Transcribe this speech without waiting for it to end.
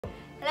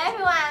Hello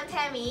everyone, I'm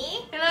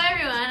Tammy. Hello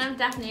everyone, I'm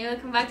Daphne.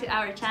 Welcome back to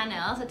our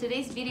channel. So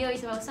today's video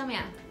is about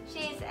Soumya.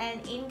 She's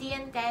an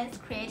Indian dance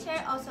creator,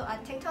 also a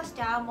TikTok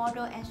star,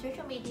 model and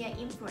social media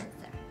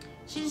influencer.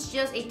 She's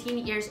just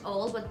 18 years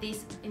old, but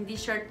in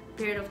this short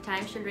period of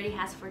time, she already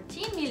has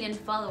 14 million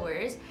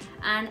followers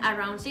and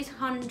around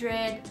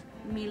 600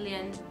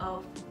 million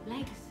of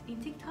likes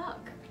in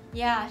TikTok.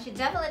 Yeah, she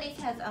definitely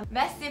has a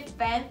massive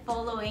fan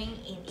following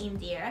in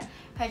India.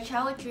 Her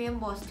childhood dream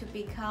was to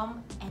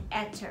become an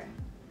actor.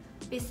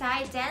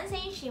 Besides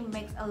dancing, she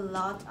makes a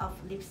lot of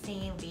lip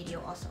singing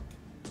video also.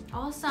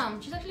 Awesome.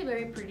 She's actually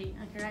very pretty.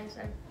 Her eyes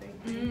are very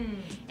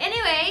pretty.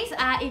 Anyways,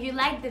 if you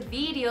like the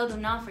video, do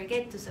not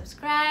forget to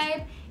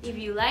subscribe. If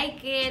you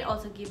like it,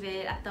 also give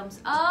it a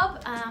thumbs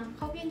up.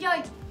 Hope you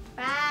enjoy.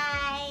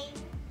 Bye!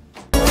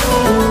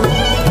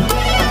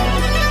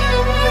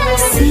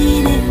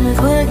 सीने में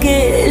घुल के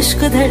इश्क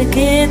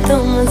धड़के तो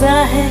मजा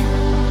है,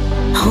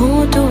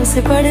 होठों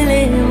से पढ़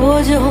ले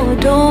वो जो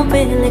होठों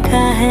पे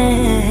लिखा है।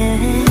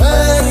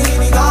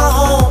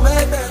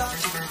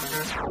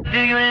 Do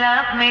you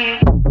love me?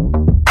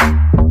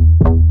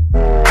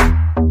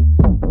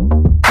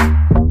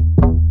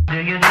 Do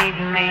you need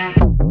me?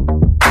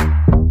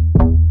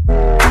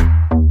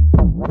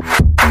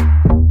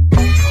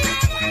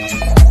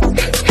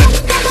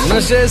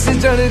 नशे से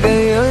चढ़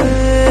गई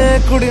ओए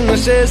कुड़ी,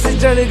 नशे से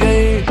चढ़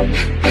गई,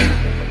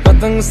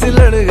 पतंग सी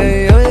लड़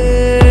गई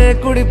ओए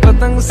कुड़ी,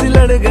 पतंग सी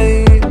लड़ गई,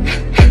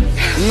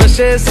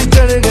 नशे से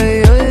चढ़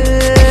गई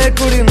ओए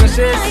कुड़ी,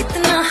 नशे से।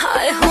 इतना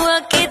हाय हुआ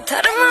कि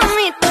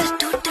थर्मामीटर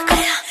टूट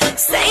गया,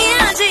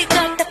 सैया जी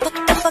का टपक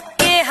टपक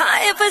के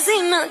हाय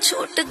पसीना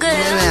छूट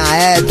गया। मैं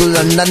आया है, तू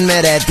लंदन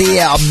में रहती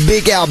है, अब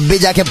भी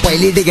जाके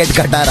पहली टिकट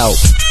कटा रहा हूँ।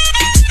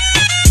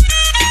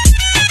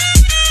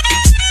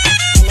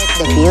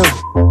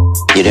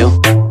 You do?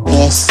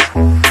 Yes.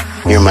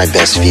 You're my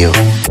best view.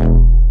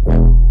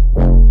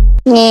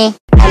 Yeah,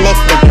 I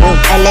like the view.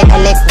 I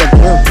like the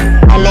view.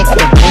 I like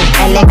the view.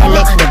 I like the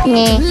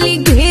view. झुल्ली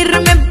घेर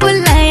में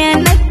बुलाया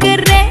न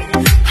करे,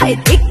 हाय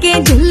दिखे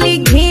झुल्ली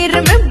घेर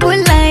में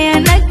बुलाया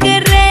न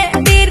करे,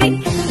 तेरी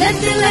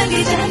लत लग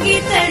जाएगी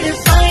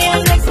तड़पाया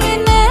न करे,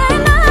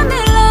 नैना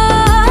मिला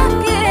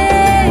के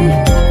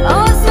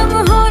मौसम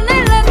होने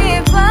लगे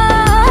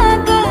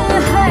पागल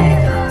है,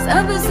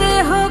 सबसे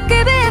होके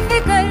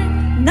बेफिक्र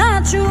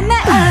नाचूं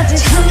मैं आज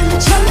छम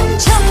छम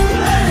छम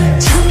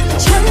छम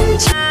छम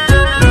छम।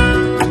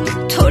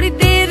 थोड़ी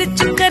देर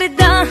चुप कर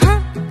दा हां,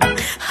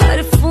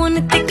 हर फोन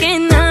ते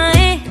कहना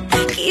है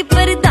कि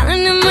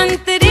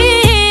प्रधानमंत्री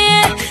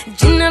है,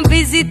 जिन्ना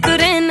बिजी तू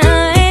रहना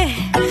है,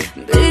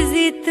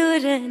 बिजी तू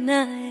रहना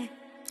है।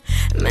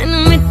 मैनू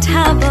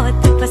मिठा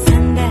बहुत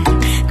पसंद है,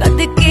 कद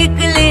केक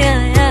ले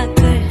आया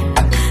कर,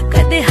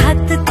 कदे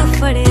हाथ तू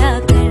फड़या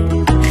कर,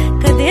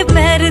 कदे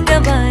पैर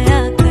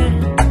दबाया कर,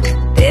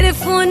 तेरे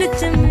फोन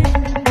च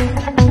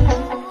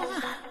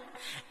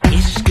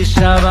इश्क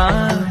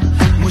शबान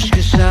मुश्क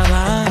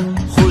शबान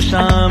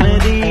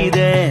खुशामदीद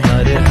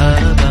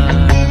मरहबा।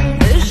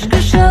 इश्क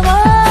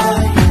शबान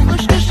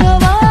मुश्क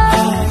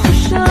शबान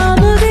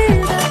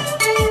खुशामदीद।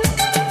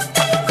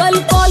 कल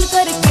कॉल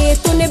करके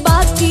तूने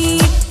बात की,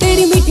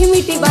 तेरी मीठी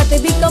मीठी बातें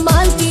भी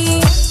कमाल की,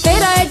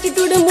 तेरा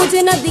एटीट्यूड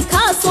मुझे ना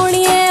दिखा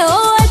सोनिए, ओ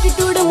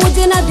एटीट्यूड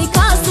मुझे ना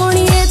दिखा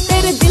सोनिए,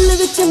 तेरे दिल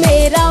विच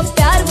मेरा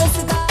प्यार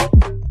बसदा।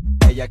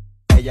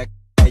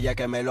 Ella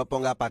que me lo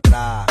ponga pa'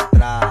 atrás,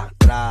 tra,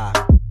 tra,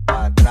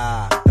 pa'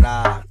 atrás, tra,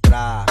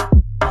 tra,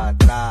 pa'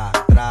 atrás,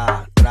 tra,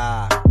 tra,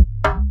 tra,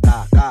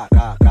 tra,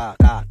 tra, tra,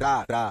 tra, tra,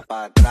 tra,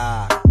 pa'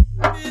 atrás।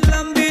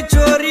 लंबी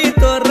छोरी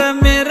तो रे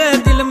मेरे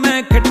दिल में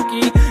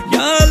खटकी,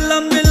 या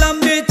लंबी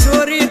लंबी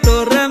छोरी तो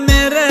रे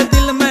मेरे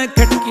दिल में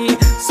खटकी,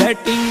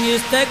 सेटिंग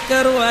इस तक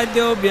करवा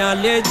दो ब्याह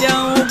ले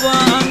जाऊं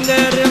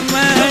बांगर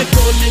मैं,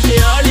 खोल के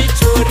आड़ी